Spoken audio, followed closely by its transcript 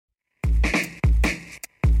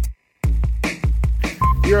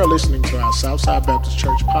You are listening to our Southside Baptist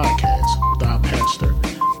Church podcast with our pastor,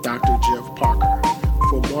 Dr. Jeff Parker.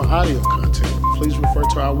 For more audio content, please refer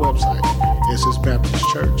to our website,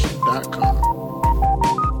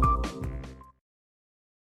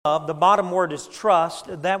 ssbaptistchurch.com. The bottom word is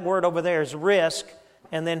trust. That word over there is risk.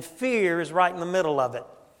 And then fear is right in the middle of it.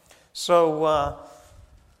 So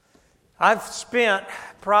I've spent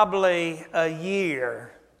probably a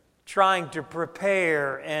year trying to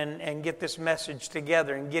prepare and get this message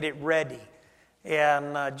together and get it ready.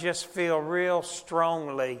 And just feel real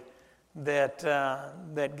strongly that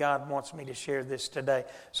God wants me to share this today.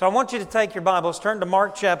 So I want you to take your Bibles, turn to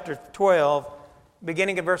Mark chapter 12,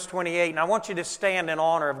 beginning at verse 28. And I want you to stand in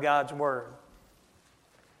honor of God's Word.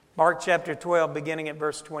 Mark chapter 12, beginning at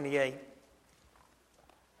verse 28.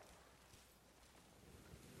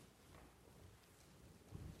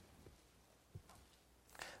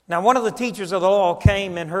 Now one of the teachers of the law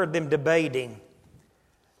came and heard them debating.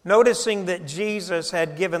 Noticing that Jesus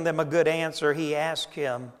had given them a good answer, he asked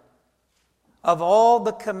him, "Of all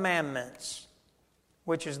the commandments,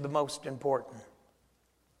 which is the most important?"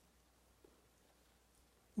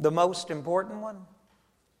 The most important one,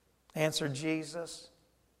 answered Jesus,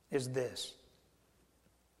 is this.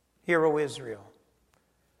 "Hear, O Israel,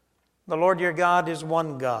 the Lord your God is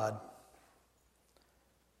one God.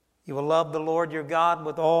 You will love the Lord your God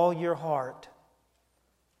with all your heart,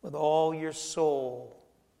 with all your soul,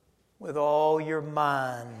 with all your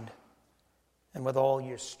mind, and with all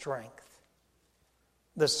your strength.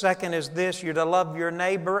 The second is this, you're to love your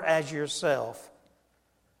neighbor as yourself.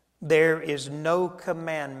 There is no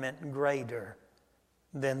commandment greater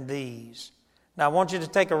than these." Now I want you to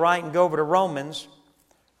take a right and go over to Romans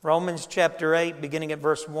chapter 8, beginning at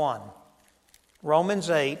verse 1.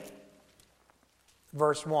 Romans 8,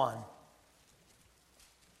 verse 1.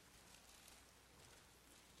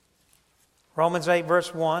 Romans 8,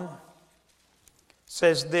 verse 1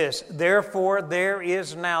 says this, "Therefore there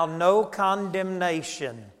is now no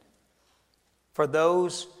condemnation for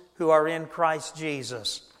those who are in Christ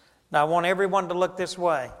Jesus." Now I want everyone to look this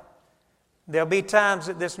way. There'll be times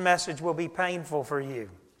that this message will be painful for you.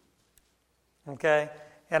 Okay?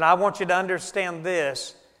 And I want you to understand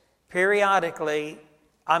this. Periodically,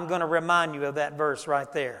 I'm going to remind you of that verse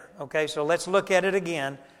right there. Okay? So let's look at it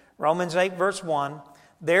again. Romans 8, verse 1.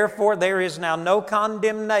 "Therefore there is now no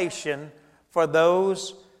condemnation for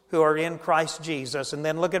those who are in Christ Jesus." And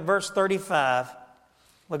then look at verse 35.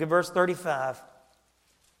 Look at verse 35.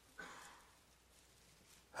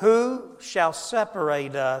 "Who shall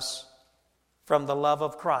separate us from the love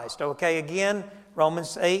of Christ?" Okay, again,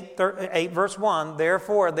 Romans 8, verse 1.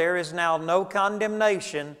 "Therefore there is now no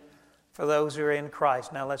condemnation for those who are in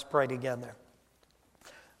Christ." Now let's pray together.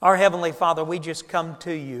 Our Heavenly Father, we just come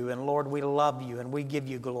to you, and Lord, we love you and we give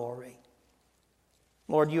you glory.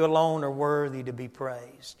 Lord, you alone are worthy to be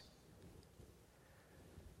praised.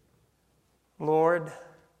 Lord,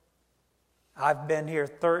 I've been here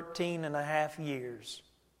 13 and a half years.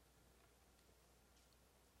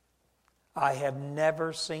 I have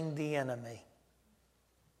never seen the enemy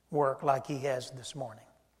work like he has this morning.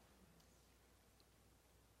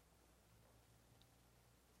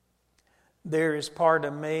 There is part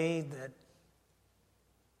of me that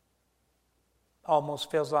almost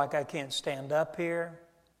feels like I can't stand up here.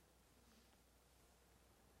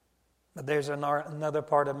 But there's another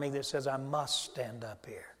part of me that says I must stand up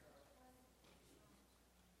here.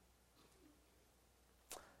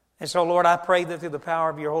 And so, Lord, I pray that through the power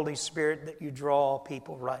of your Holy Spirit that you draw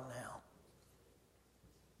people right now.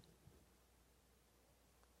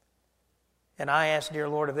 And I ask, dear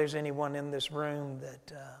Lord, if there's anyone in this room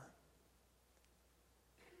that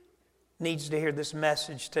needs to hear this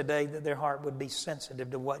message today, that their heart would be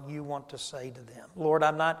sensitive to what you want to say to them. Lord,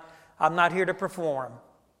 I'm not here to perform.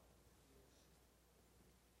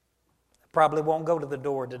 I probably won't go to the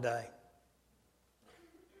door today.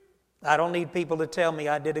 I don't need people to tell me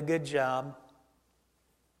I did a good job.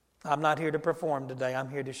 I'm not here to perform today. I'm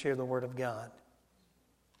here to share the Word of God.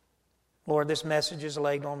 Lord, this message is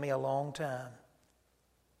laid on me a long time.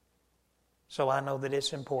 So I know that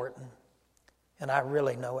it's important. And I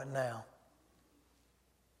really know it now.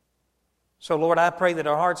 So, Lord, I pray that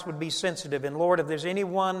our hearts would be sensitive. And, Lord, if there's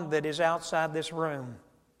anyone that is outside this room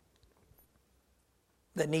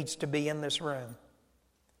that needs to be in this room,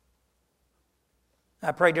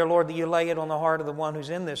 I pray, dear Lord, that you lay it on the heart of the one who's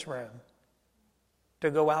in this room to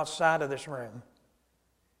go outside of this room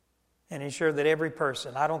and ensure that every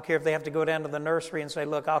person, I don't care if they have to go down to the nursery and say,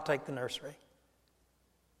 "Look, I'll take the nursery."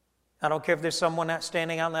 I don't care if there's someone out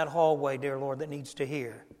standing out in that hallway, dear Lord, that needs to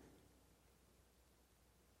hear.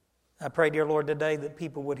 I pray, dear Lord, today that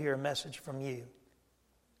people would hear a message from you.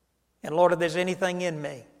 And Lord, if there's anything in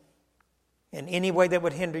me, in any way that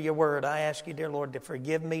would hinder your word, I ask you, dear Lord, to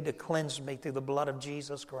forgive me, to cleanse me through the blood of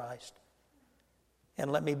Jesus Christ.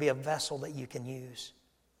 And let me be a vessel that you can use.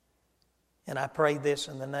 And I pray this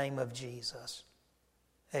in the name of Jesus.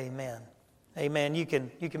 Amen. Amen. You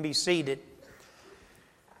can be seated.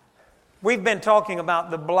 We've been talking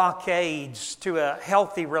about the blockades to a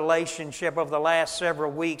healthy relationship over the last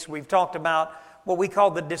several weeks. We've talked about what we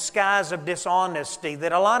call the disguise of dishonesty,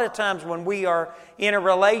 that a lot of times when we are in a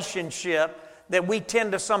relationship that we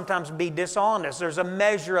tend to sometimes be dishonest. There's a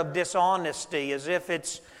measure of dishonesty as if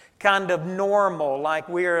it's kind of normal, like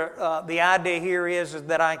the idea here is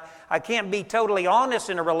that I can't be totally honest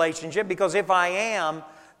in a relationship because if I am,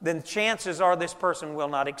 then chances are this person will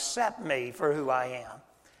not accept me for who I am.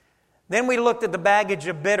 Then we looked at the baggage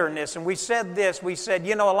of bitterness, and we said this. We said,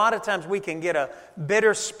 a lot of times we can get a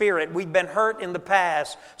bitter spirit. We've been hurt in the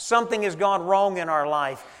past. Something has gone wrong in our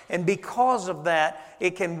life. And because of that,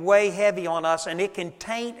 it can weigh heavy on us, and it can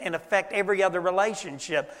taint and affect every other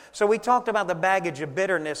relationship. So we talked about the baggage of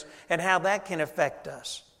bitterness and how that can affect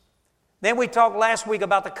us. Then we talked last week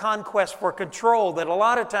about the conquest for control, that a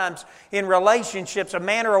lot of times in relationships, a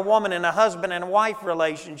man or a woman in a husband and a wife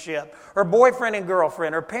relationship, or boyfriend and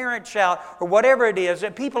girlfriend, or parent-child, or whatever it is,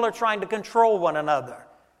 that people are trying to control one another.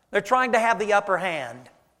 They're trying to have the upper hand.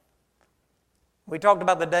 We talked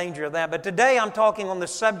about the danger of that, but today I'm talking on the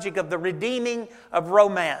subject of the redeeming of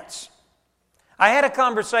romance. I had a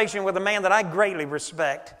conversation with a man that I greatly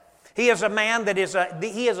respect. He is a man that is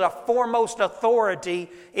a foremost authority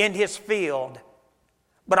in his field.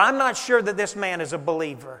 But I'm not sure that this man is a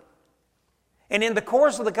believer. And in the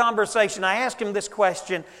course of the conversation, I asked him this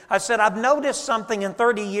question. I said, I've noticed something in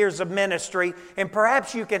 30 years of ministry, and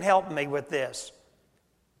perhaps you can help me with this.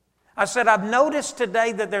 I said, I've noticed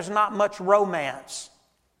today that there's not much romance.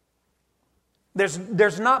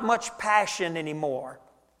 There's not much passion anymore.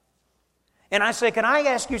 And I said, can I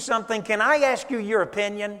ask you something? Can I ask you your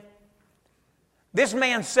opinion? This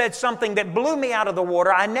man said something that blew me out of the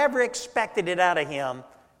water. I never expected it out of him.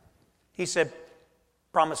 He said,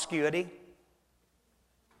 promiscuity.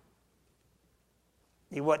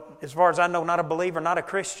 As far as I know, not a believer, not a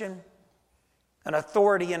Christian. An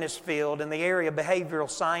authority in his field, in the area of behavioral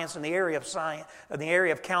science, in the area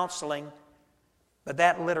of counseling. But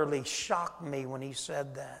that literally shocked me when he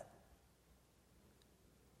said that.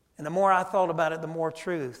 And the more I thought about it, the more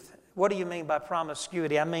truth. What do you mean by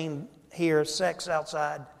promiscuity? I mean here, sex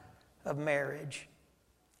outside of marriage.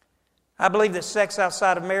 I believe that sex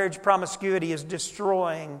outside of marriage, promiscuity, is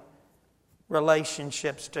destroying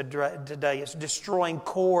relationships today. It's destroying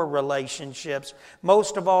core relationships.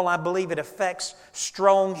 Most of all, I believe it affects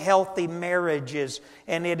strong, healthy marriages,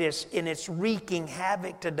 and it's wreaking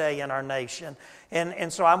havoc today in our nation.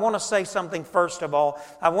 And so I want to say something first of all.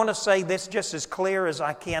 I want to say this just as clear as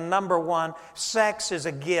I can. Number one, sex is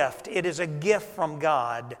a gift. It is a gift from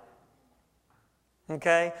God.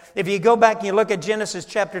 Okay? If you go back and you look at Genesis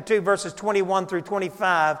chapter 2, verses 21 through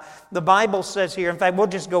 25, the Bible says here, in fact, we'll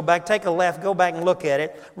just go back, take a left, go back and look at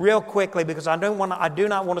it real quickly because I do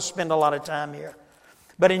not want to spend a lot of time here.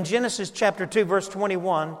 But in Genesis chapter 2, verse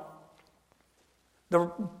 21,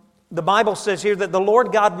 the Bible says here that the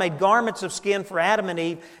Lord God made garments of skin for Adam and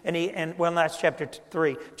Eve, that's chapter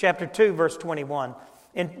 3, chapter 2, verse 21.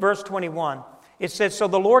 In verse 21, it says, so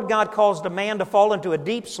the Lord God caused a man to fall into a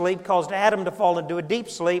deep sleep, caused Adam to fall into a deep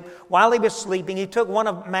sleep. While he was sleeping, he took one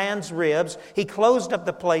of man's ribs. He closed up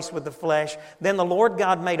the place with the flesh. Then the Lord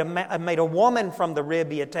God made a woman from the rib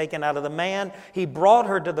he had taken out of the man. He brought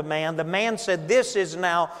her to the man. The man said, this is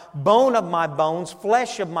now bone of my bones,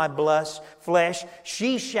 flesh of my flesh.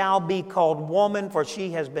 She shall be called woman, for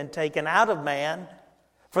she has been taken out of man.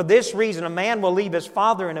 For this reason, a man will leave his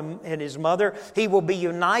father and his mother. He will be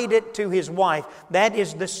united to his wife. That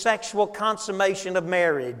is the sexual consummation of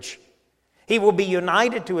marriage. He will be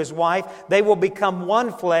united to his wife. They will become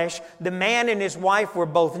one flesh. The man and his wife were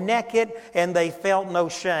both naked, and they felt no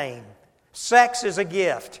shame. Sex is a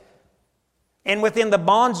gift. And within the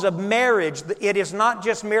bonds of marriage, it is not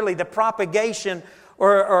just merely the propagation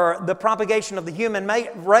or the propagation of the human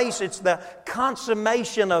race. It's the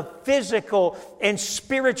consummation of physical and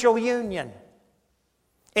spiritual union.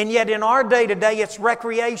 And yet in our day today, it's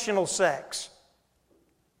recreational sex.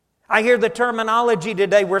 I hear the terminology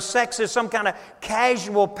today where sex is some kind of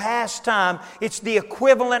casual pastime. It's the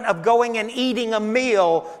equivalent of going and eating a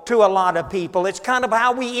meal to a lot of people. It's kind of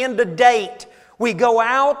how we end a date. We go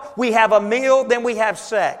out, we have a meal, then we have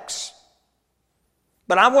sex.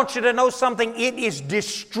 But I want you to know something. It is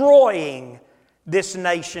destroying this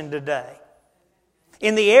nation today.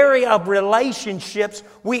 In the area of relationships,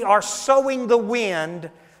 we are sowing the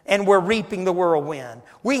wind and we're reaping the whirlwind.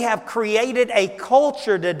 We have created a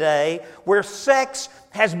culture today where sex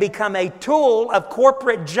has become a tool of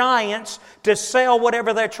corporate giants to sell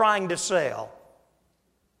whatever they're trying to sell.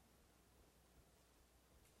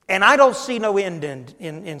 And I don't see no end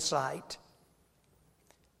in sight.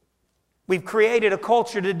 We've created a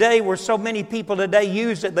culture today where so many people today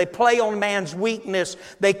use it. They play on man's weakness.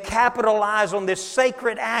 They capitalize on this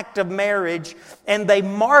sacred act of marriage, and they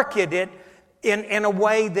market it in a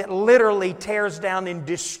way that literally tears down and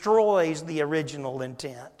destroys the original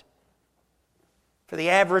intent. For the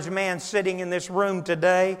average man sitting in this room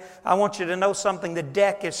today, I want you to know something. The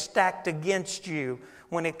deck is stacked against you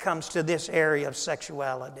when it comes to this area of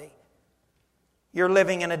sexuality. You're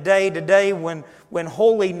living in a day today when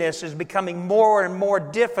holiness is becoming more and more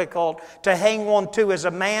difficult to hang on to as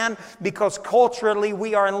a man, because culturally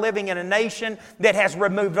we are living in a nation that has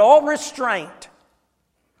removed all restraint.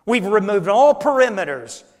 We've removed all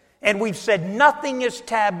perimeters, and we've said nothing is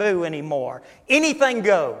taboo anymore. Anything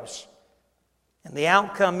goes. And the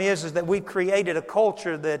outcome is that we've created a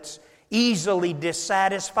culture that's easily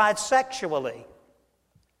dissatisfied sexually,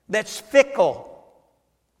 that's fickle,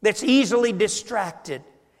 that's easily distracted.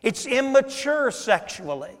 It's immature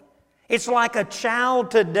sexually. It's like a child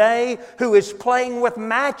today who is playing with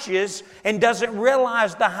matches and doesn't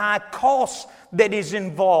realize the high cost that is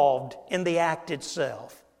involved in the act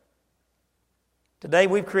itself. Today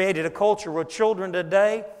we've created a culture where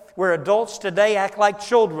where adults today act like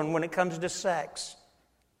children when it comes to sex.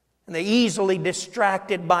 And they're easily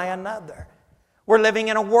distracted by another. We're living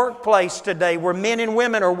in a workplace today where men and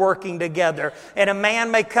women are working together. And a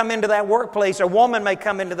man may come into that workplace, a woman may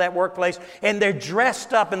come into that workplace, and they're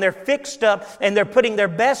dressed up and they're fixed up and they're putting their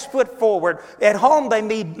best foot forward. At home they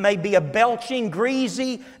may be a belching,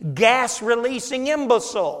 greasy, gas-releasing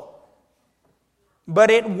imbecile.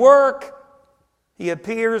 But at work, he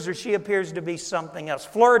appears or she appears to be something else.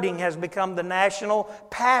 Flirting has become the national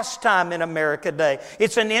pastime in America today.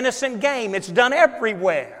 It's an innocent game. It's done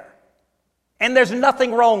everywhere. And there's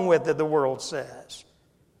nothing wrong with it, the world says.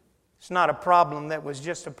 It's not a problem that was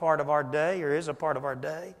just a part of our day or is a part of our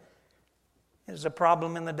day. It was a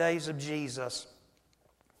problem in the days of Jesus.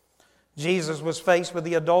 Jesus was faced with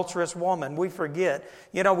the adulterous woman. We forget.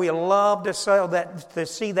 You know, we love to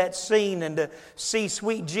see that scene and to see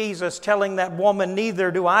sweet Jesus telling that woman,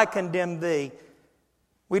 "Neither do I condemn thee."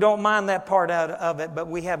 We don't mind that part out of it, but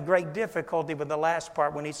we have great difficulty with the last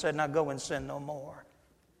part when he said, "Now go and sin no more."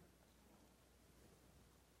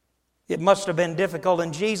 It must have been difficult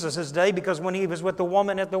in Jesus' day, because when he was with the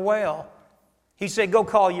woman at the well, he said, "Go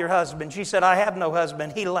call your husband." She said, "I have no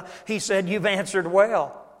husband." He said, "You've answered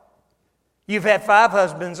well. You've had 5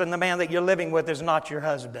 husbands, and the man that you're living with is not your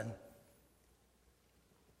husband."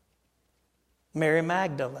 Mary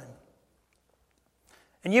Magdalene.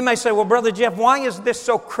 And you may say, "Well, Brother Jeff, why is this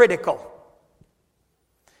so critical?"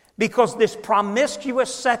 Because this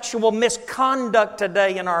promiscuous sexual misconduct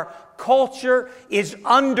today in our culture is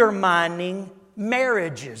undermining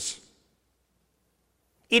marriages.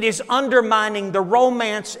 It is undermining the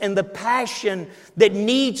romance and the passion that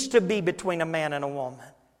needs to be between a man and a woman.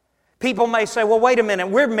 People may say, "Well, wait a minute,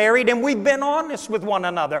 we're married and we've been honest with one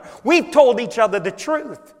another. We've told each other the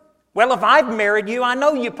truth." Well, if I've married you, I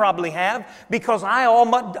know you probably have, because I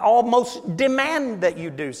almost demand that you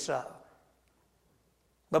do so.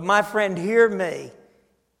 But my friend, hear me.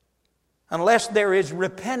 Unless there is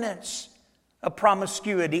repentance of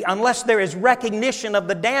promiscuity, unless there is recognition of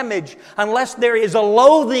the damage, unless there is a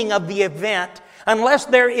loathing of the event, unless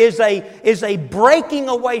there is a breaking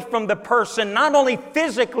away from the person, not only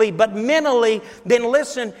physically but mentally, then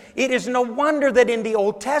listen, it is no wonder that in the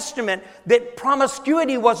Old Testament that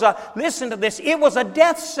promiscuity was it was a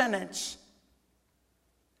death sentence.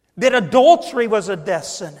 That adultery was a death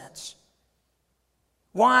sentence.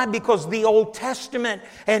 Why? Because the Old Testament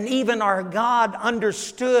and even our God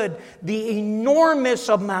understood the enormous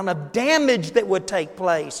amount of damage that would take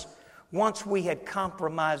place once we had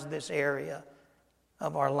compromised this area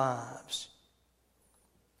of our lives.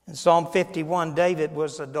 In Psalm 51, David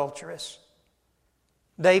was adulterous.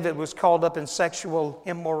 David was caught up in sexual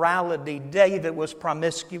immorality. David was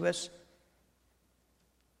promiscuous.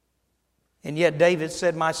 And yet David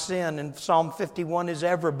said, "My sin," in Psalm 51, "is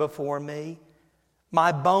ever before me.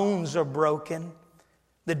 My bones are broken."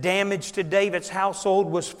 The damage to David's household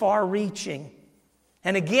was far-reaching.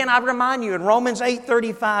 And again, I remind you, in Romans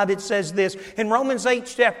 8:35, it says this. In Romans 8,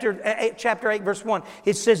 chapter 8, verse 1,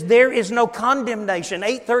 it says, "There is no condemnation."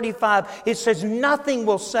 8:35, it says, "Nothing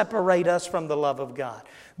will separate us from the love of God."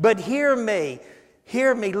 But hear me,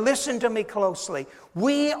 Hear me, listen to me closely.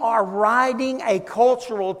 We are riding a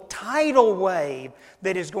cultural tidal wave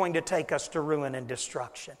that is going to take us to ruin and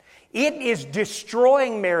destruction. It is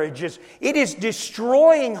destroying marriages. It is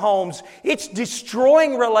destroying homes. It's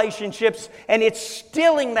destroying relationships. And it's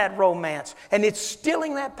stealing that romance. And it's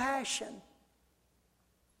stealing that passion.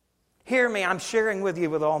 Hear me, I'm sharing with you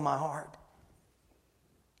with all my heart.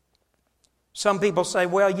 Some people say,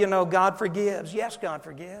 well, God forgives. Yes, God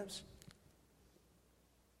forgives.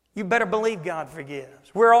 You better believe God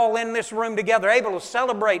forgives. We're all in this room together, able to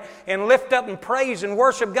celebrate and lift up and praise and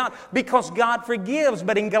worship God because God forgives.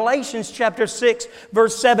 But in Galatians chapter 6,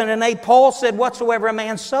 verse 7 and 8, Paul said, whatsoever a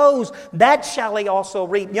man sows, that shall he also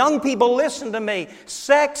reap. Young people, listen to me.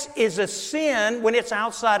 Sex is a sin when it's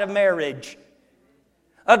outside of marriage.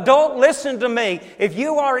 Adult, listen to me. If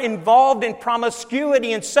you are involved in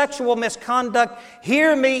promiscuity and sexual misconduct,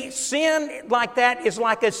 hear me. Sin like that is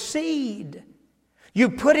like a seed. You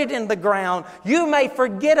put it in the ground. You may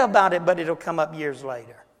forget about it, but it'll come up years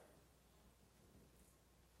later.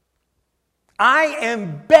 I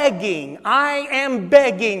am begging, I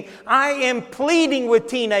am pleading with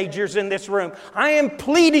teenagers in this room. I am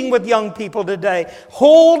pleading with young people today.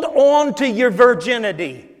 Hold on to your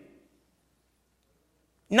virginity.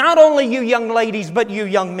 Not only you young ladies, but you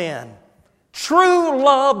young men. True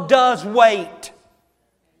love does wait.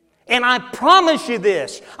 And I promise you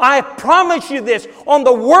this on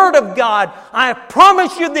the Word of God, I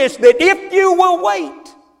promise you this, that if you will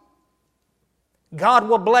wait, God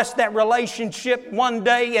will bless that relationship one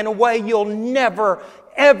day in a way you'll never,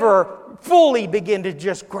 ever fully begin to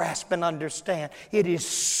just grasp and understand. It is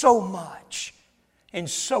so much and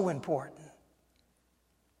so important.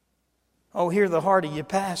 Oh, hear the heart of your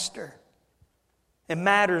pastor. And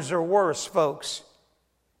matters are worse, folks.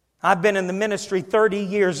 I've been in the ministry 30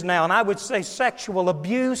 years now, and I would say sexual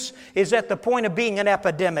abuse is at the point of being an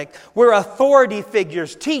epidemic, where authority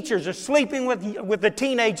figures, teachers are sleeping with the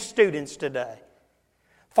teenage students today.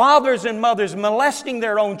 Fathers and mothers molesting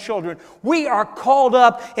their own children. We are called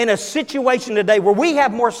up in a situation today where we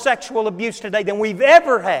have more sexual abuse today than we've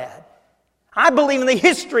ever had. I believe in the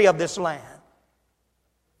history of this land.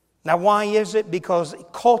 Now, why is it? Because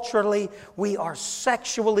culturally we are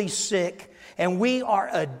sexually sick. And we are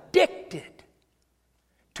addicted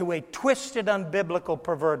to a twisted, unbiblical,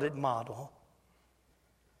 perverted model.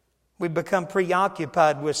 We become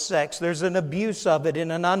preoccupied with sex. There's an abuse of it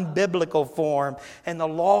in an unbiblical form. And the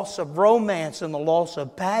loss of romance and the loss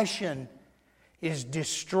of passion is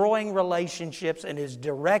destroying relationships and is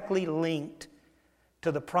directly linked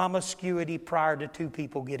to the promiscuity prior to two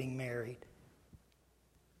people getting married.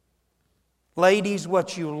 Ladies,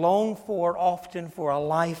 what you long for often for a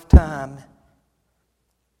lifetime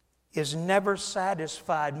is never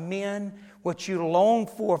satisfied. Men, what you long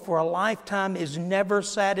for a lifetime is never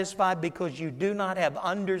satisfied because you do not have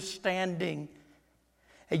understanding.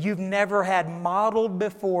 And you've never had modeled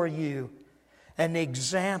before you an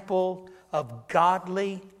example of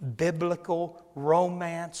godly, biblical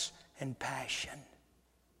romance and passion.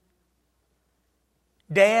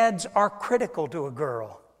 Dads are critical to a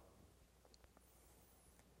girl.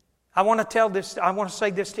 I want to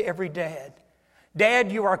say this to every dad.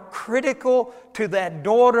 Dad, you are critical to that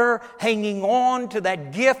daughter hanging on to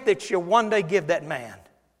that gift that you'll one day give that man.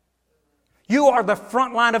 You are the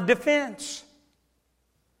front line of defense.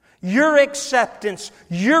 Your acceptance,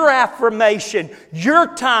 your affirmation,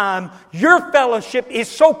 your time, your fellowship is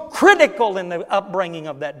so critical in the upbringing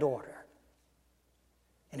of that daughter.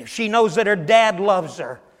 And if she knows that her dad loves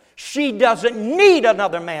her, she doesn't need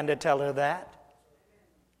another man to tell her that.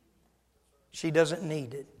 She doesn't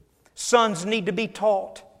need it. Sons need to be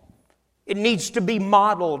taught. It needs to be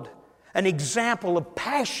modeled. An example of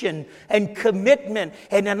passion and commitment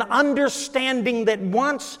and an understanding that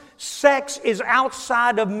once sex is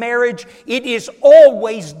outside of marriage, it is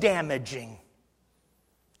always damaging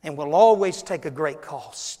and will always take a great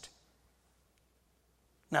cost.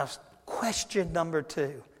 Now, question number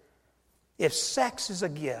 2. If sex is a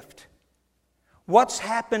gift, what's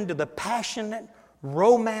happened to the passionate,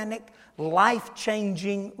 romantic,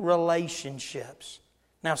 life-changing relationships?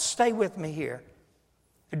 Now stay with me here.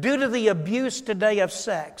 Due to the abuse today of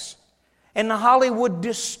sex and the Hollywood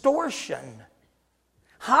distortion,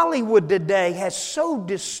 Hollywood today has so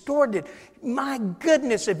distorted. My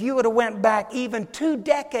goodness, if you would have went back even 2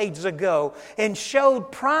 decades ago and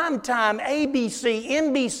showed primetime ABC,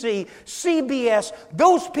 NBC, CBS,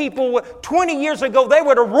 those people 20 years ago, they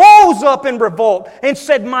would have rose up in revolt and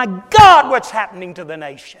said, my God, what's happening to the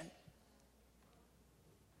nation?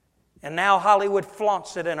 And now Hollywood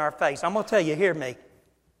flaunts it in our face. I'm going to tell you, hear me.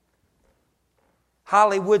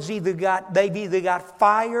 Hollywood's they've either got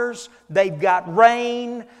fires, they've got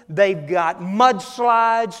rain, they've got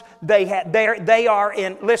mudslides. They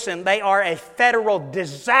are a federal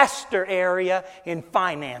disaster area in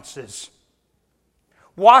finances.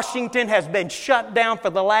 Washington has been shut down for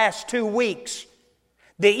the last 2 weeks.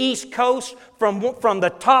 The East Coast, from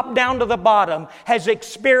the top down to the bottom, has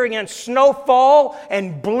experienced snowfall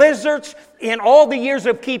and blizzards. In all the years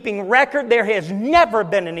of keeping record, there has never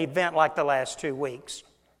been an event like the last 2 weeks.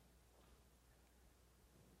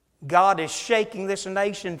 God is shaking this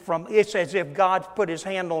nation it's as if God's put His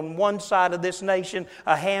hand on one side of this nation,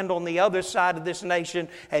 a hand on the other side of this nation,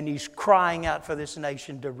 and He's crying out for this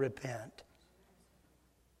nation to repent.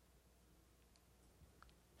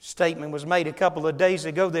 Statement was made a couple of days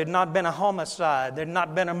ago. There had not been a homicide. There had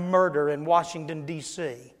not been a murder in Washington,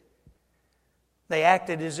 D.C. They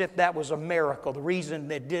acted as if that was a miracle. The reason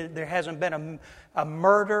there hasn't been a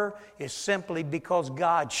murder is simply because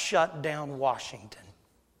God shut down Washington.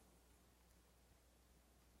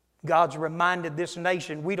 God's reminded this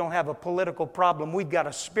nation we don't have a political problem. We've got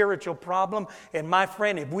a spiritual problem. And my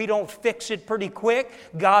friend, if we don't fix it pretty quick,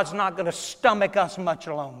 God's not going to stomach us much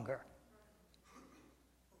longer.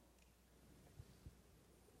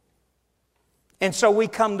 And so we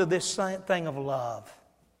come to this thing of love.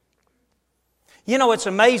 You know, it's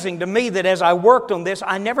amazing to me that as I worked on this,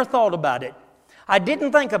 I never thought about it. I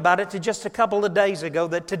didn't think about it till just a couple of days ago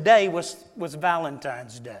that today was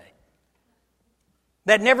Valentine's Day.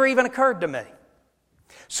 That never even occurred to me.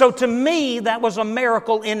 So to me, that was a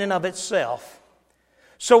miracle in and of itself.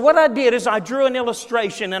 So what I did is I drew an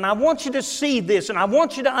illustration, and I want you to see this, and I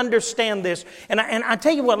want you to understand this. And I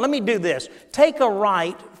tell you what, let me do this. Take a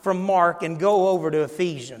right from Mark and go over to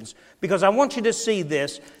Ephesians, because I want you to see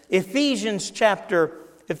this. Ephesians chapter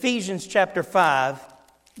 5,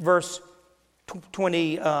 verse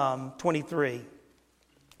 23.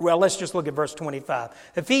 Well, let's just look at verse 25.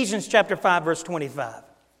 Ephesians chapter 5, verse 25.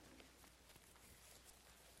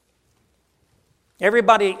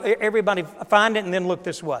 Everybody find it and then look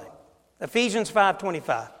this way. Ephesians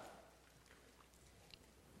 5:25.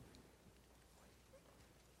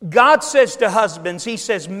 God says to husbands, He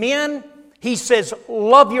says, men, He says,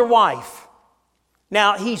 love your wife.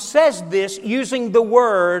 Now, He says this using the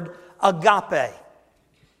word agape.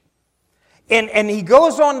 And He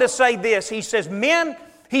goes on to say this. He says, men,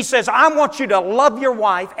 He says, I want you to love your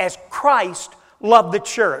wife as Christ loved the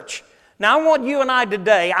church. Now, I want you and I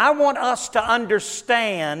today, I want us to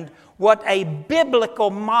understand what a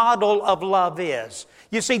biblical model of love is.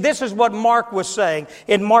 You see, this is what Mark was saying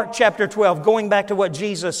in Mark chapter 12, going back to what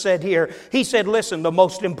Jesus said here. He said, listen, the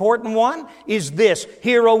most important one is this.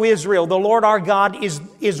 Hear, O Israel, the Lord our God is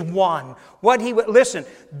one. Listen,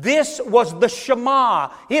 this was the Shema.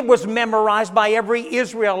 It was memorized by every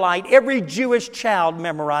Israelite. Every Jewish child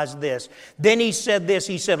memorized this. Then He said this.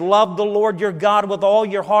 He said, love the Lord your God with all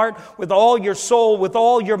your heart, with all your soul, with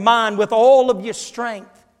all your mind, with all of your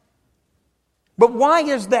strength. But why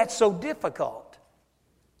is that so difficult?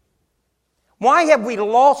 Why have we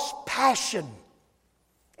lost passion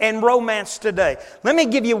and romance today? Let me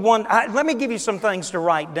give you some things to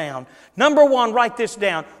write down. Number one, write this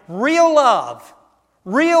down. Real love,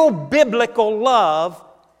 real biblical love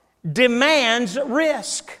demands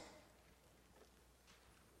risk.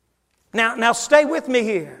 Now stay with me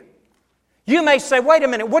here. You may say, wait a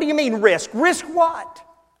minute, what do you mean risk? Risk what?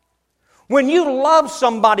 When you love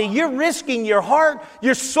somebody, you're risking your heart,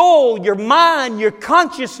 your soul, your mind, your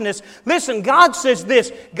consciousness. Listen, God says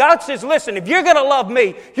this. God says, listen, if you're going to love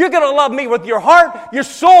me, you're going to love me with your heart, your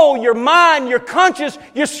soul, your mind, your conscience,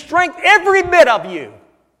 your strength, every bit of you.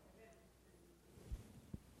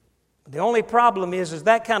 The only problem is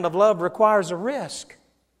that kind of love requires a risk.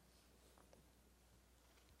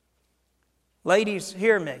 Ladies,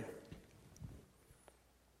 hear me.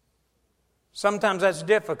 Sometimes that's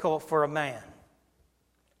difficult for a man.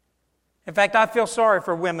 In fact, I feel sorry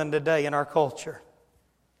for women today in our culture.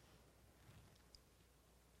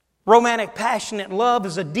 Romantic, passionate love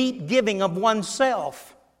is a deep giving of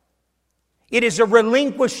oneself. It is a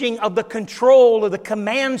relinquishing of the control of the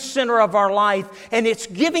command center of our life, and it's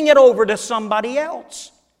giving it over to somebody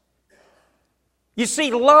else. You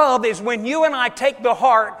see, love is when you and I take the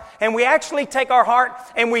heart, and we actually take our heart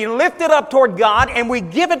and we lift it up toward God and we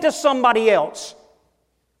give it to somebody else.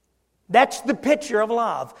 That's the picture of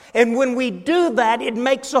love. And when we do that, it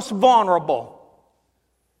makes us vulnerable.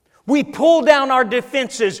 We pull down our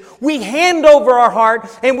defenses. We hand over our heart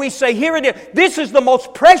and we say, here it is. This is the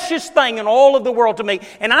most precious thing in all of the world to me,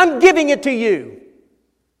 and I'm giving it to you.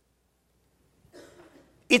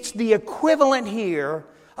 It's the equivalent here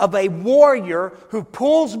of a warrior who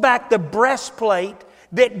pulls back the breastplate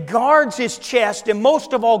that guards his chest and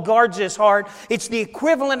most of all guards his heart. It's the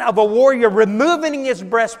equivalent of a warrior removing his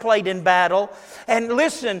breastplate in battle. And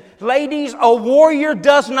listen, ladies, a warrior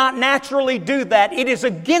does not naturally do that. It is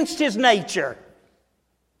against his nature.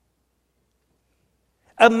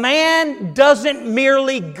 A man doesn't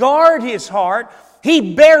merely guard his heart.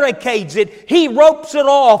 He barricades it. He ropes it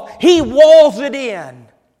off. He walls it in.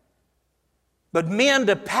 But men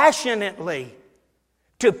to passionately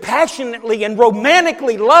and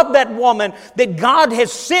romantically love that woman that God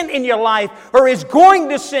has sent in your life or is going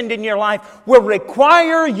to send in your life will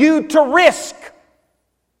require you to risk.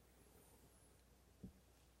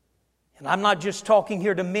 And I'm not just talking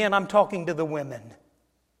here to men, I'm talking to the women.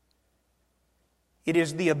 It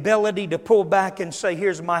is the ability to pull back and say,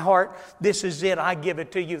 here's my heart, this is it, I give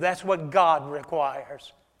it to you. That's what God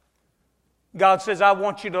requires. God says, I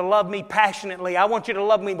want you to love me passionately. I want you to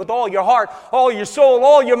love me with all your heart, all your soul,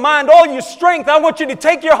 all your mind, all your strength. I want you to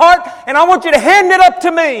take your heart and I want you to hand it up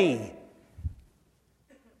to me.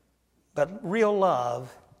 But real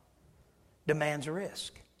love demands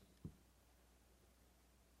risk.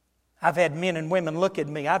 I've had men and women look at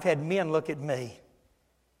me. I've had men look at me.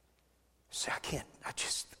 Say, I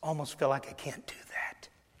just almost feel like I can't do that.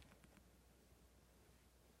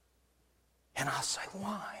 And I'll say,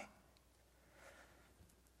 why?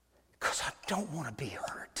 Because I don't want to be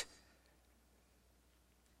hurt.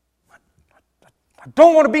 I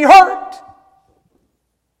don't want to be hurt.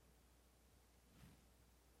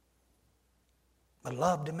 But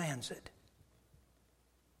love demands it.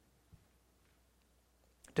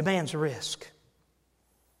 Demands risk.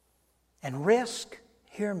 And risk,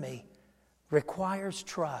 hear me, requires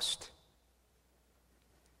trust.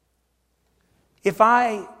 If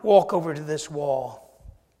I walk over to this wall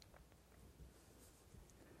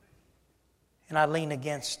and I lean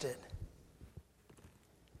against it,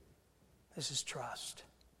 this is trust.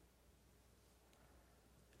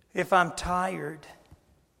 If I'm tired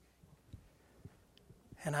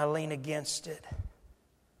and I lean against it,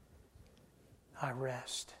 I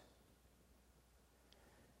rest.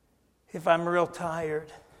 If I'm real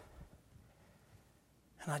tired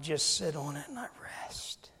and I just sit on it and I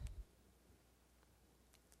rest.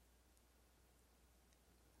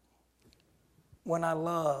 When I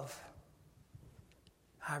love,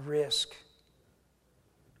 I risk.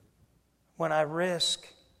 When I risk,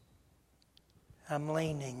 I'm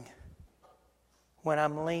leaning. When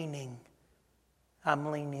I'm leaning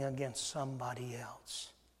against somebody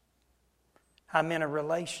else. I'm in a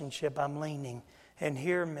relationship, I'm leaning. And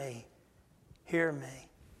hear me.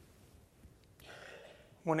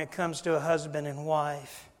 When it comes to a husband and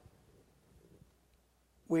wife,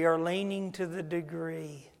 we are leaning to the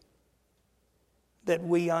degree that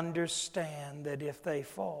we understand that if they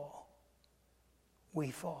fall,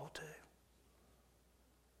 we fall too.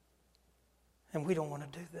 And we don't want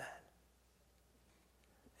to do that.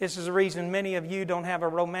 This is the reason many of you don't have a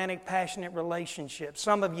romantic, passionate relationship.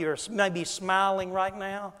 Some of you are maybe smiling right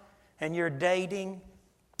now and you're dating.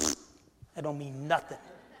 That don't mean nothing.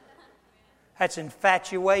 That's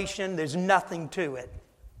infatuation. There's nothing to it.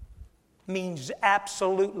 Means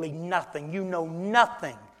absolutely nothing. You know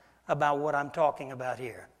nothing about what I'm talking about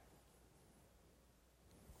here.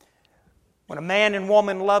 When a man and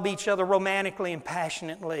woman love each other romantically and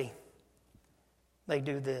passionately, they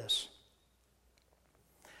do this.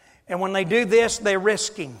 And when they do this, they're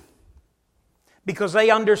risking. Because they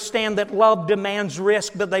understand that love demands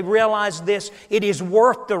risk, but they realize this, it is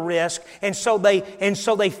worth the risk. And so they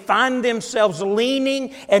find themselves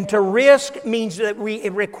leaning, and to risk means that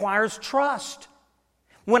it requires trust.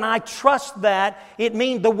 When I trust that, it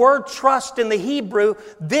means the word trust in the Hebrew,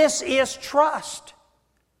 this is trust.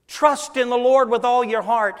 Trust in the Lord with all your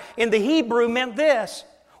heart. In the Hebrew meant this.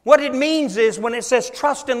 What it means is when it says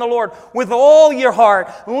trust in the Lord with all your heart,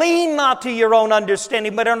 lean not to your own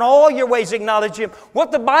understanding, but in all your ways acknowledge Him.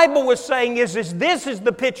 What the Bible was saying is this is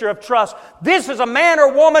the picture of trust. This is a man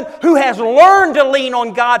or woman who has learned to lean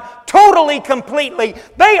on God totally, completely.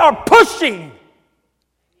 They are pushing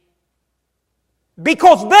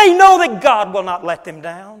because they know that God will not let them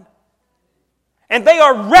down. And they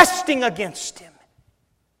are resting against Him.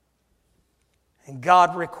 And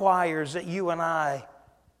God requires that you and I,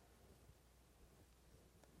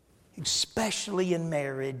 especially in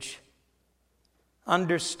marriage,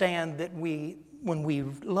 understand that when we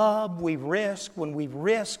love, we risk. When we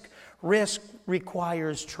risk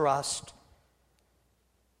requires trust.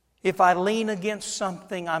 If I lean against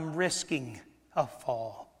something, I'm risking a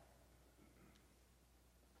fall.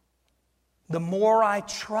 The more I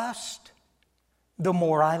trust, the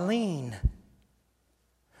more I lean.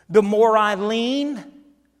 The more I lean,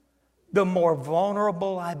 the more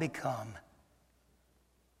vulnerable I become.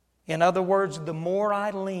 In other words, the more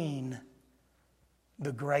I lean,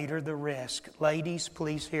 the greater the risk. Ladies,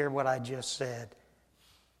 please hear what I just said.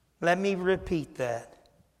 Let me repeat that.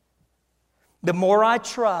 The more I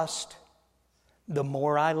trust, the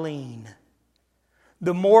more I lean.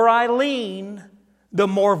 The more I lean, the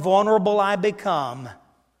more vulnerable I become.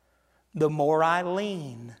 The more I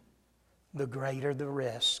lean, the greater the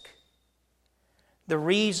risk. The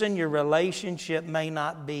reason your relationship may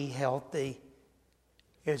not be healthy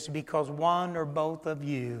is because one or both of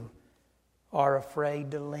you are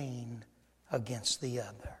afraid to lean against the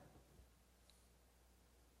other.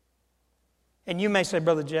 And you may say,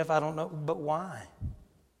 Brother Jeff, I don't know, but why?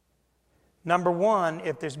 Number one,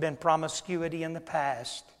 if there's been promiscuity in the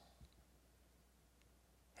past,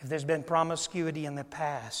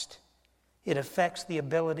 it affects the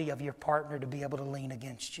ability of your partner to be able to lean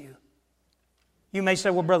against you. You may say,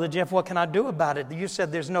 well, Brother Jeff, what can I do about it? You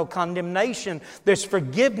said there's no condemnation, there's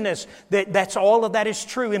forgiveness. That's all of that is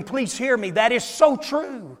true. And please hear me, that is so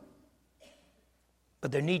true.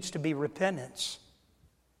 But there needs to be repentance.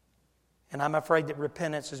 And I'm afraid that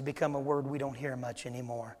repentance has become a word we don't hear much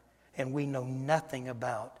anymore, and we know nothing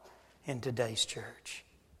about in today's church.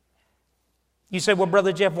 You say, well,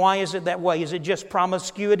 Brother Jeff, why is it that way? Is it just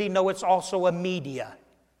promiscuity? No, it's also a media.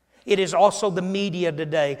 It is also the media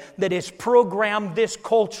today that has programmed this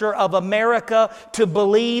culture of America to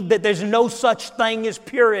believe that there's no such thing as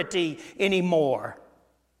purity anymore.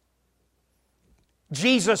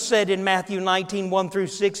 Jesus said in Matthew 19, 1 through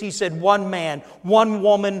 6, He said, one man, one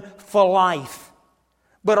woman for life.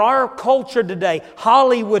 But our culture today,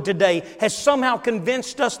 Hollywood today, has somehow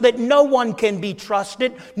convinced us that no one can be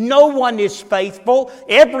trusted, no one is faithful,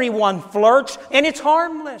 everyone flirts, and it's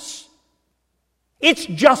harmless. It's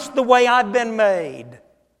just the way I've been made.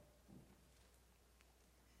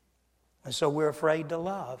 And so we're afraid to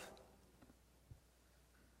love.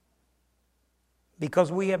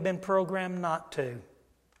 Because we have been programmed not to.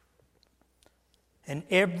 And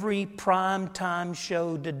every primetime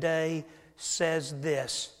show today says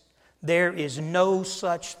this: there is no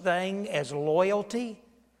such thing as loyalty.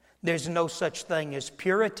 There's no such thing as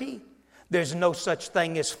purity. There's no such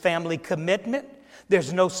thing as family commitment.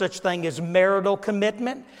 There's no such thing as marital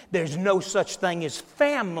commitment. There's no such thing as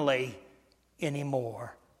family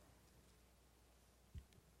anymore.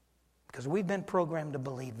 Because we've been programmed to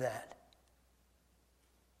believe that.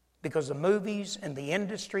 Because the movies and the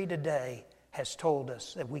industry today has told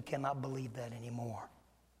us that we cannot believe that anymore.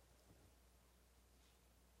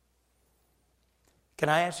 Can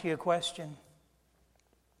I ask you a question?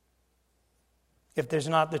 If there's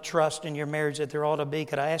not the trust in your marriage that there ought to be,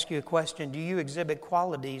 could I ask you a question? Do you exhibit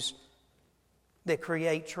qualities that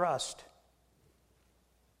create trust?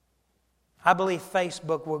 I believe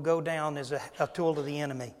Facebook will go down as a tool to the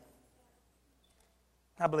enemy.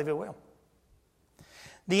 I believe it will.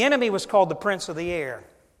 The enemy was called the prince of the air.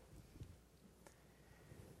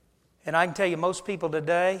 And I can tell you, most people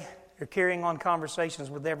today are carrying on conversations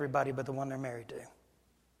with everybody but the one they're married to.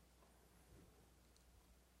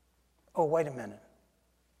 Oh, wait a minute.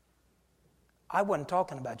 I wasn't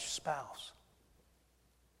talking about your spouse.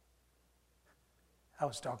 I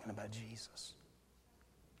was talking about Jesus.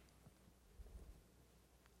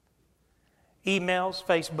 Emails,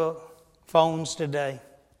 Facebook, phones today,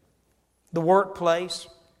 the workplace,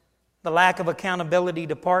 the lack of accountability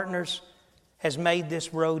to partners has made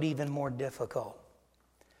this road even more difficult.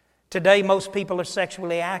 Today, most people are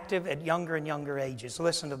sexually active at younger and younger ages.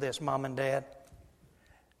 Listen to this, Mom and Dad.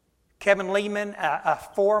 Kevin Lehman, a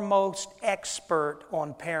foremost expert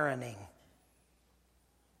on parenting,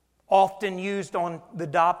 often used on The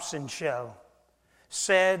Dobson Show,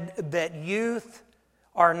 said that youth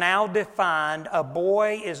are now defined, a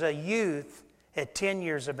boy is a youth at 10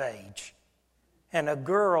 years of age, and a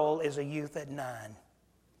girl is a youth at 9.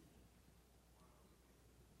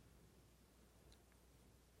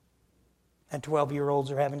 And 12-year-olds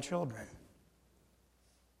are having children.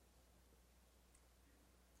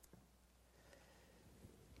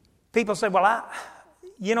 People say, well,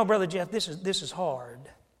 Brother Jeff, this is hard.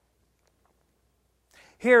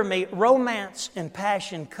 Hear me, romance and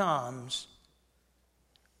passion comes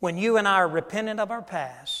when you and I are repentant of our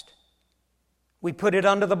past. We put it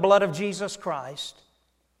under the blood of Jesus Christ,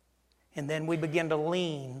 and then we begin to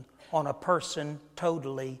lean on a person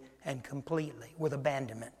totally and completely with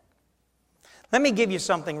abandonment. Let me give you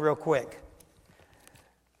something real quick.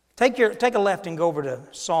 Take a left and go over to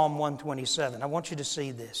Psalm 127. I want you to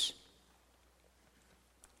see this.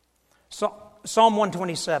 Psalm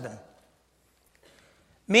 127.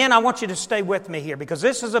 Men, I want you to stay with me here because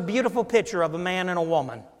this is a beautiful picture of a man and a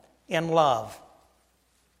woman in love.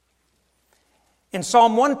 In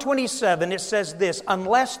Psalm 127, it says this,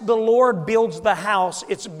 unless the Lord builds the house,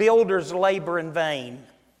 its builders labor in vain.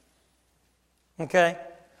 Okay?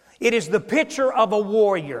 It is the picture of a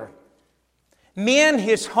warrior. Men,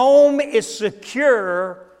 his home is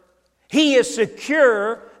secure. He is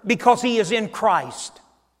secure because he is in Christ.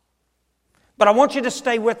 But I want you to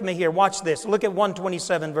stay with me here. Watch this. Look at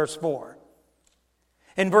 127 verse 4.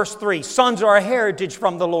 In verse 3, sons are a heritage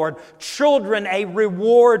from the Lord, children a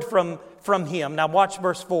reward from Him. Now watch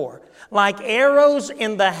verse 4. Like arrows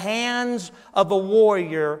in the hands of a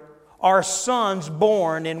warrior are sons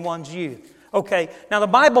born in one's youth. Okay, now the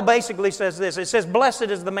Bible basically says this. It says, blessed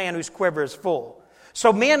is the man whose quiver is full.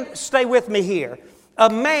 So men, stay with me here. A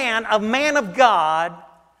man of God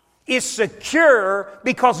is secure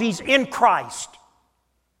because he's in Christ.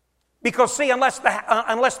 Because see, unless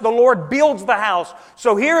the Lord builds the house.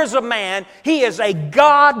 So here is a man, he is a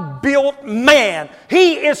God-built man.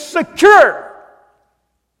 He is secure.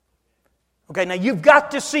 Okay, now you've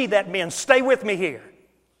got to see that, men. Stay with me here.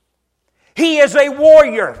 He is a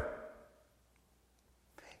warrior.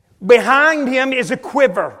 Behind him is a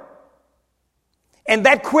quiver. And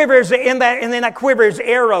that quiver is and then that quiver is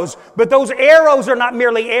arrows. But those arrows are not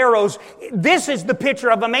merely arrows. This is the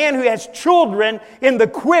picture of a man who has children in the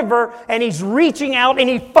quiver, and he's reaching out and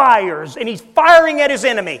he fires, and he's firing at his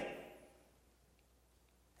enemy.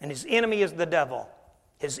 And his enemy is the devil.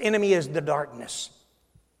 His enemy is the darkness.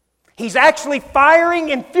 He's actually firing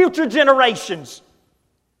in future generations.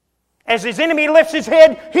 As his enemy lifts his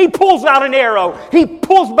head, he pulls out an arrow. He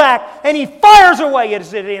pulls back and he fires away at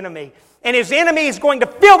his enemy. And his enemy is going to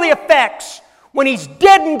feel the effects. When he's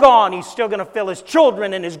dead and gone, he's still going to feel his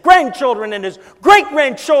children and his grandchildren and his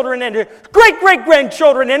great-grandchildren and his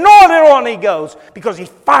great-great-grandchildren, and on he goes, because he's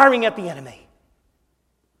firing at the enemy.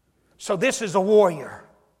 So this is a warrior.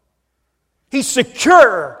 He's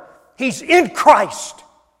secure. He's in Christ.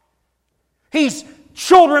 His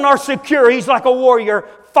children are secure. He's like a warrior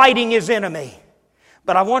fighting his enemy.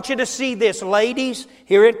 But I want you to see this, ladies.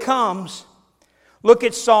 Here it comes. Look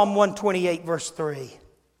at Psalm 128, verse 3.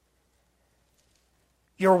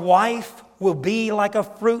 Your wife will be like a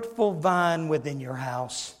fruitful vine within your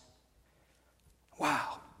house.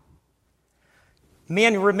 Wow.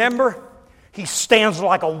 Men, remember, he stands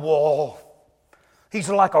like a wall. He's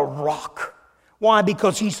like a rock. Why?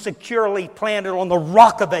 Because he's securely planted on the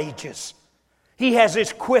rock of ages. He has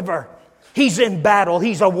his quiver. He's in battle.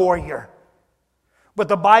 He's a warrior. But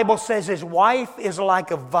the Bible says his wife is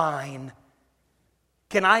like a vine.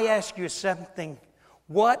 Can I ask you something?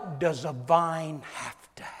 What does a vine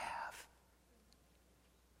have to have?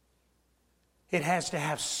 It has to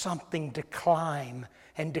have something to climb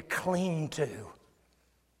and to cling to.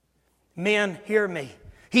 Men, hear me.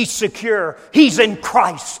 He's secure. He's in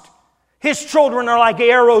Christ. His children are like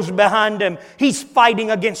arrows behind him. He's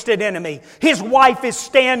fighting against an enemy. His wife is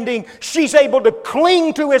standing. She's able to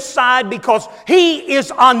cling to his side because he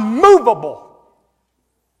is unmovable.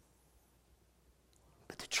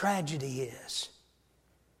 But the tragedy is,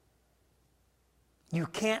 you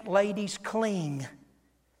can't, ladies, cling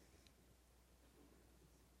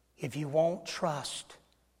if you won't trust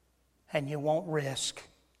and you won't risk.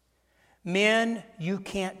 Men, you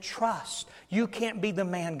can't trust. You can't be the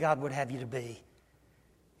man God would have you to be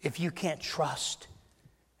if you can't trust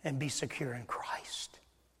and be secure in Christ.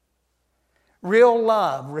 Real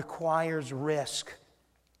love requires risk.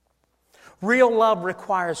 Real love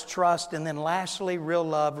requires trust. And then lastly, real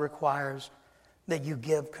love requires that you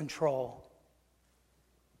give control.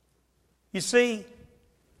 You see,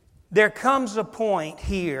 there comes a point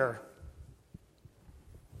here,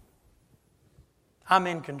 I'm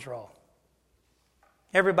in control.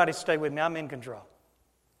 Everybody stay with me. I'm in control.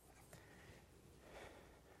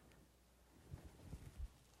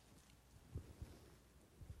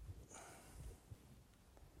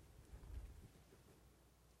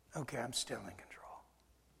 Okay, I'm still in control.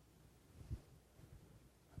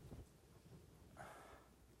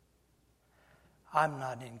 I'm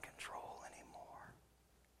not in control anymore.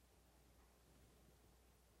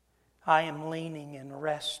 I am leaning and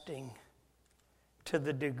resting to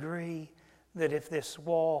the degree that if this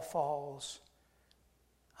wall falls,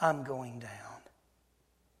 I'm going down.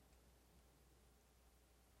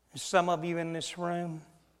 Some of you in this room,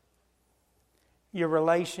 your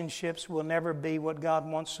relationships will never be what God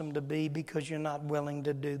wants them to be because you're not willing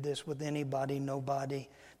to do this with anybody, nobody,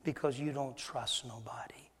 because you don't trust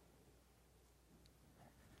nobody.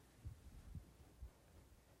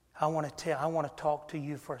 I want to talk to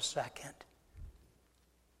you for a second.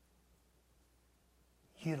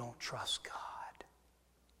 you don't trust God.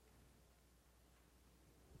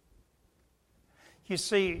 You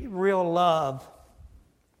see, real love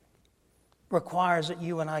requires that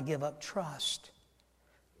you and I give up trust,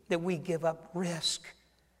 that we give up risk,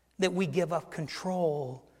 that we give up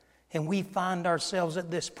control, and we find ourselves at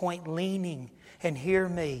this point leaning. And hear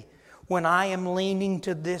me, when I am leaning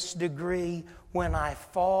to this degree, when I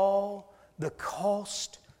fall, the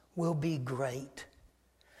cost will be great.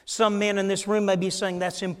 Some men in this room may be saying,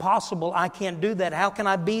 that's impossible. I can't do that. How can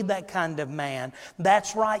I be that kind of man?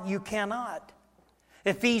 That's right, you cannot.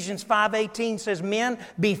 Ephesians 5:18 says, men,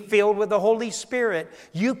 be filled with the Holy Spirit.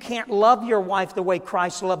 You can't love your wife the way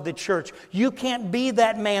Christ loved the church. You can't be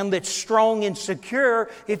that man that's strong and secure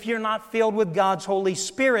if you're not filled with God's Holy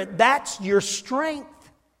Spirit. That's your strength.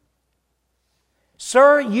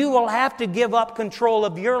 Sir, you will have to give up control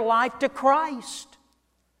of your life to Christ.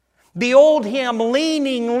 The old hymn,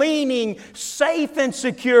 leaning, safe and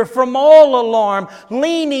secure from all alarm,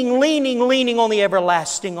 leaning on the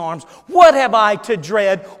everlasting arms. What have I to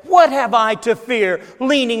dread? What have I to fear?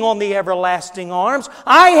 Leaning on the everlasting arms.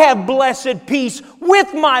 I have blessed peace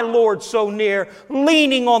with my Lord so near,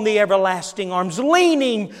 leaning on the everlasting arms.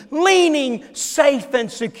 Leaning, safe and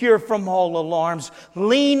secure from all alarms.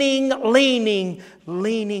 Leaning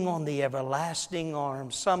on the everlasting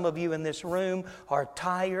arms. Some of you in this room are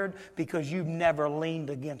tired because you've never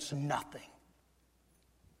leaned against nothing.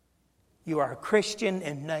 You are a Christian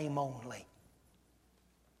in name only.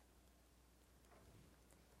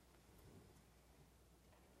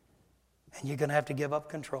 And you're going to have to give up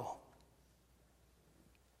control.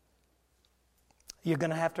 You're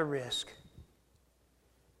going to have to risk.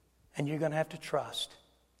 And you're going to have to trust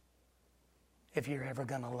if you're ever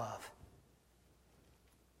going to love.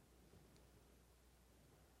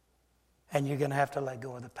 And you're going to have to let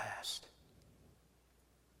go of the past.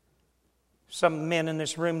 Some men in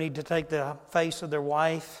this room need to take the face of their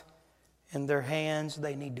wife in their hands.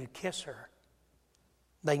 They need to kiss her.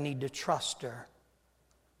 They need to trust her.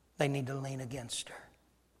 They need to lean against her.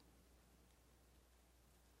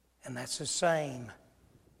 And that's the same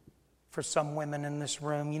for some women in this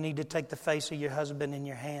room. You need to take the face of your husband in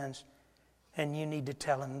your hands and you need to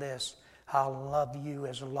tell him this: I'll love you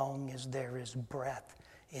as long as there is breath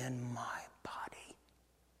in my body.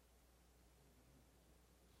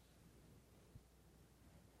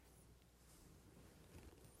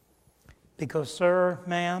 Because, sir,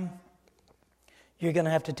 ma'am, you're going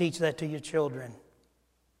to have to teach that to your children.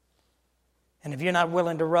 And if you're not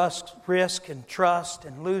willing to risk and trust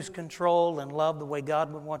and lose control and love the way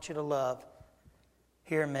God would want you to love,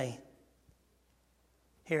 hear me.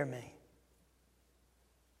 Hear me.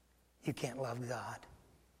 You can't love God.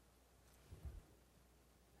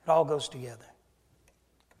 It all goes together.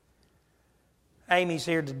 Amy's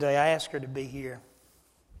here today. I asked her to be here.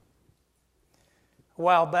 A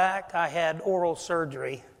while back, I had oral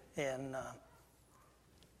surgery on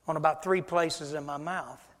about 3 places in my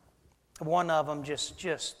mouth. One of them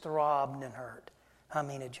just throbbed and hurt. I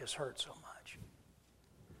mean, it just hurt so much.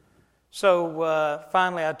 So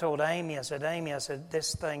finally I told Amy, I said,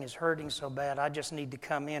 this thing is hurting so bad, I just need to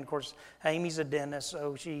come in. Of course, Amy's a dentist,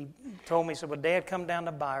 so she told me, said, well, Dad, come down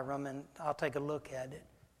to Byram and I'll take a look at it.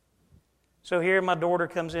 So here my daughter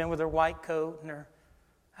comes in with her white coat and her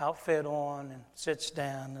outfit on and sits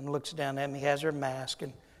down and looks down at me, has her mask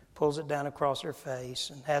and pulls it down across her face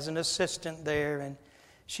and has an assistant there and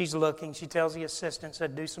she's looking. She tells the assistant,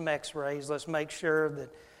 said, do some x-rays. Let's make sure that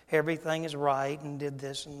everything is right, and did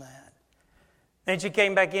this and that. Then she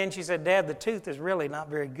came back in. She said, Dad, the tooth is really not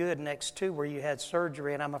very good next to where you had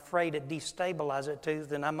surgery, and I'm afraid it destabilized that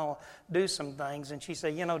tooth, and I'm going to do some things. And she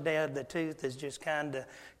said, Dad, the tooth is just kind of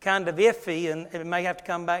iffy, and it may have to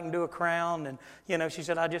come back and do a crown. And, she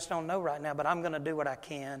said, I just don't know right now, but I'm going to do what I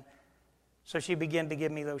can. So she began to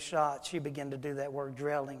give me those shots. She began to do that work,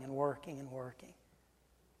 drilling and working and working.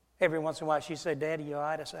 Every once in a while she'd say, Daddy, you all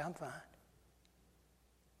right? I say, I'm fine.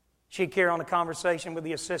 She'd carry on a conversation with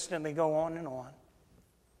the assistant, and they'd go on and on.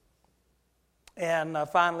 And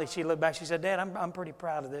finally she looked back, she said, Dad, I'm pretty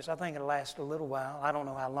proud of this. I think it'll last a little while. I don't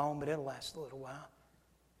know how long, but it'll last a little while.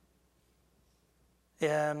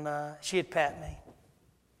 And she'd pat me.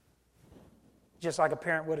 Just like a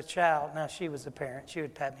parent would a child. Now she was the parent. She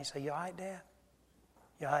would pat me and say, you all right, Dad?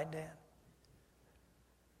 You all right, Dad?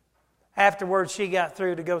 Afterwards, she got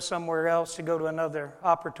through to go somewhere else, to go to another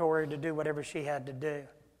operatory to do whatever she had to do.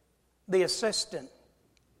 The assistant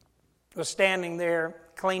was standing there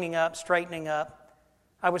cleaning up, straightening up.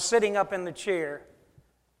 I was sitting up in the chair.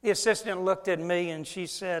 The assistant looked at me and she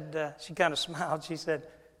said, she kind of smiled. She said,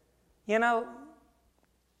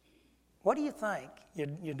 what do you think?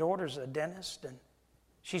 Your daughter's a dentist and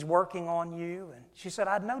She's working on you. And she said,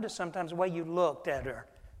 I'd noticed sometimes the way you looked at her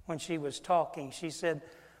when she was talking. She said,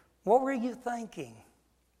 what were you thinking?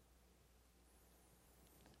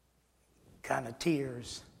 Kind of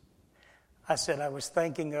tears. I said, I was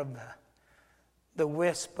thinking of the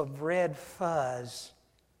wisp of red fuzz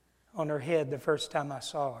on her head the first time I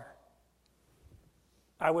saw her.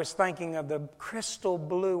 I was thinking of the crystal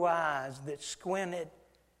blue eyes that squinted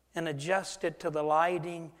and adjusted to the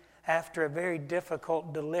lighting after a very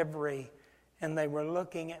difficult delivery, and they were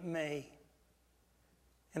looking at me.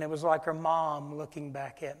 And it was like her mom looking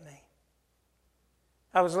back at me.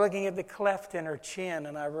 I was looking at the cleft in her chin,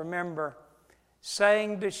 and I remember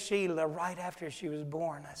saying to Sheila right after she was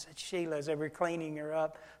born, I said, Sheila, as they were cleaning her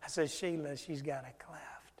up, I said, Sheila, she's got a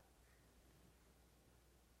cleft.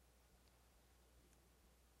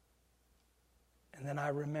 And then I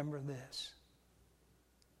remember this.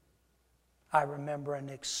 I remember an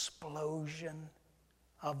explosion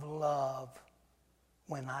of love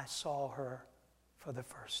when I saw her for the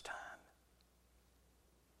first time.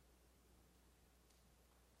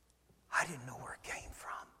 I didn't know where it came from.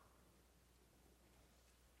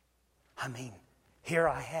 I mean, here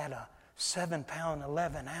I had a 7-pound,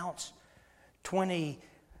 11-ounce, 20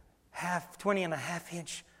 and a half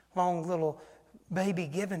inch long little baby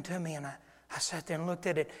given to me, and I sat there and looked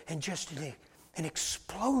at it, and just an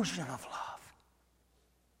explosion of love.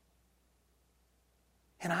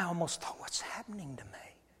 And I almost thought, what's happening to me?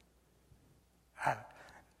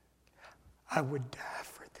 I would die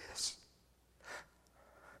for this.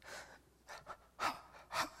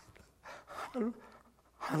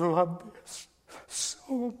 I love this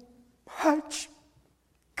so much.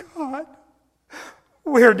 God,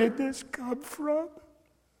 where did this come from?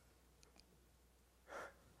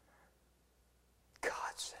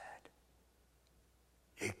 God said,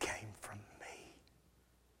 it came from me.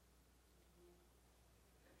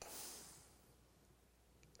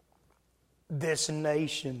 This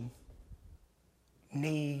nation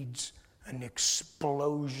needs an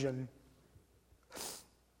explosion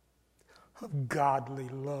of godly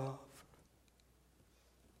love.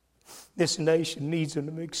 This nation needs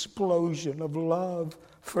an explosion of love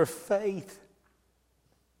for faith,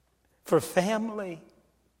 for family,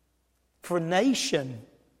 for nation,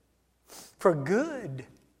 for good,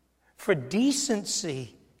 for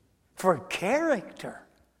decency, for character,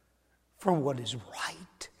 for what is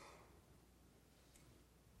right.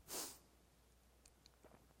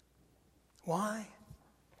 Why?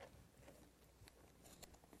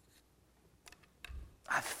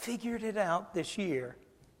 I figured it out this year.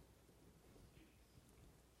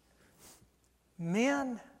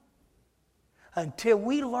 Men, until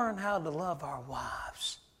we learn how to love our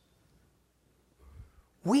wives,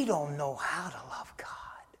 we don't know how to love God.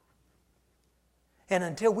 And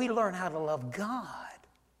until we learn how to love God,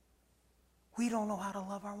 we don't know how to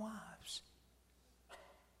love our wives.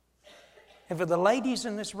 And for the ladies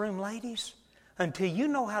in this room, ladies, until you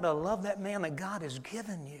know how to love that man that God has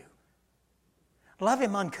given you, love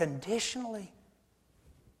him unconditionally,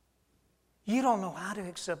 you don't know how to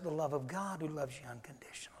accept the love of God who loves you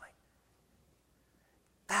unconditionally.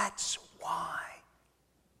 That's why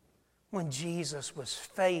when Jesus was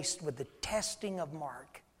faced with the testing of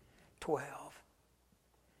Mark 12,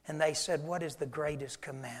 and they said, what is the greatest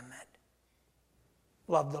commandment?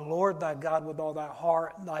 Love the Lord thy God with all thy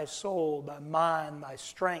heart, thy soul, thy mind, thy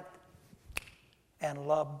strength, and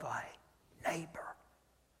love thy neighbor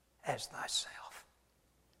as thyself.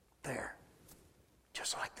 There.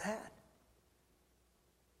 Just like that.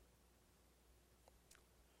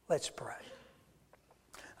 Let's pray.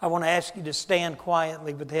 I want to ask you to stand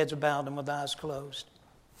quietly with heads bowed and with eyes closed.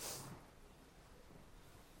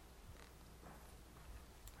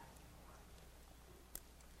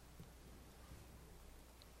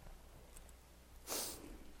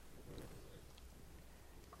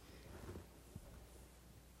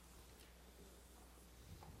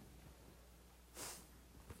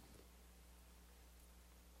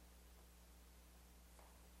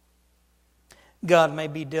 God may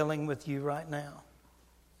be dealing with you right now.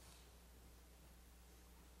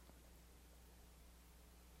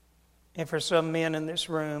 And for some men in this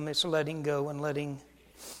room, it's letting go and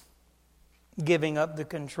giving up the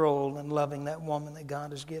control and loving that woman that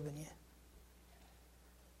God has given you.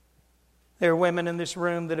 There are women in this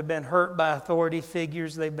room that have been hurt by authority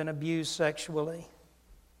figures. They've been abused sexually.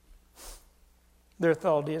 Their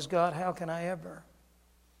thought is, God, how can I ever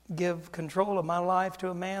give control of my life to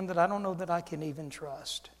a man that I don't know that I can even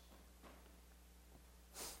trust?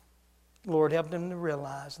 Lord, help them to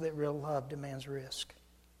realize that real love demands risk.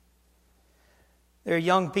 There are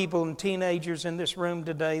young people and teenagers in this room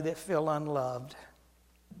today that feel unloved.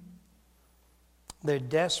 They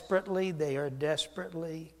are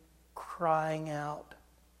desperately crying out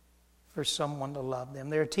for someone to love them.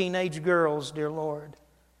 There are teenage girls, dear Lord,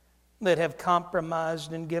 that have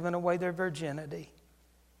compromised and given away their virginity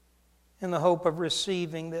in the hope of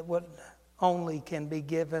receiving that what only can be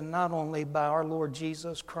given not only by our Lord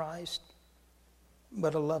Jesus Christ,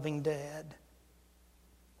 but a loving dad.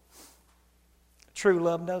 True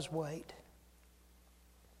love does wait.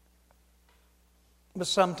 But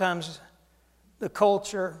sometimes the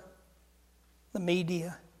culture, the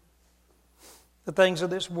media, the things of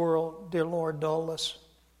this world, dear Lord, dull us.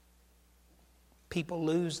 People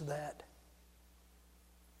lose that.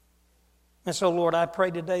 And so, Lord, I pray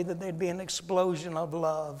today that there'd be an explosion of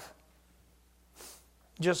love,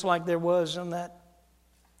 just like there was in that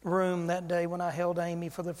room that day when I held Amy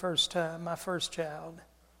for the first time, my first child.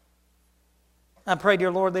 I pray, dear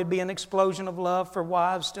Lord, there'd be an explosion of love for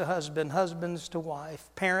wives to husband, husbands to wife,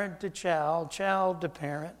 parent to child, child to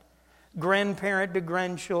parent, grandparent to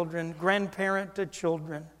grandchildren, grandparent to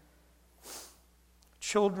children,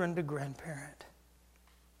 children to grandparent.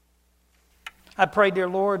 I pray, dear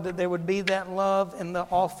Lord, that there would be that love in the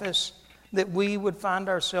office, that we would find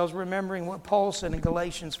ourselves remembering what Paul said in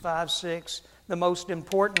Galatians 5:6. The most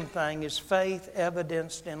important thing is faith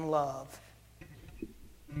evidenced in love.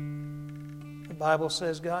 The Bible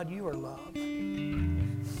says, God, you are love.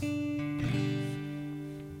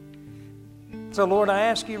 So, Lord, I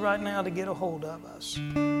ask you right now to get a hold of us.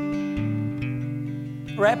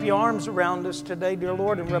 Wrap your arms around us today, dear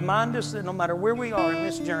Lord, and remind us that no matter where we are in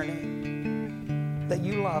this journey, that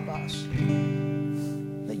you love us,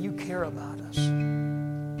 that you care about us.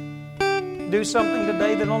 Do something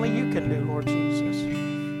today that only you can do, Lord Jesus.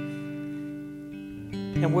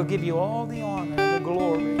 And we'll give you all the honor and the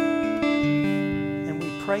glory. And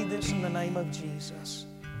we pray this in the name of Jesus.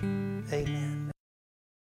 Amen.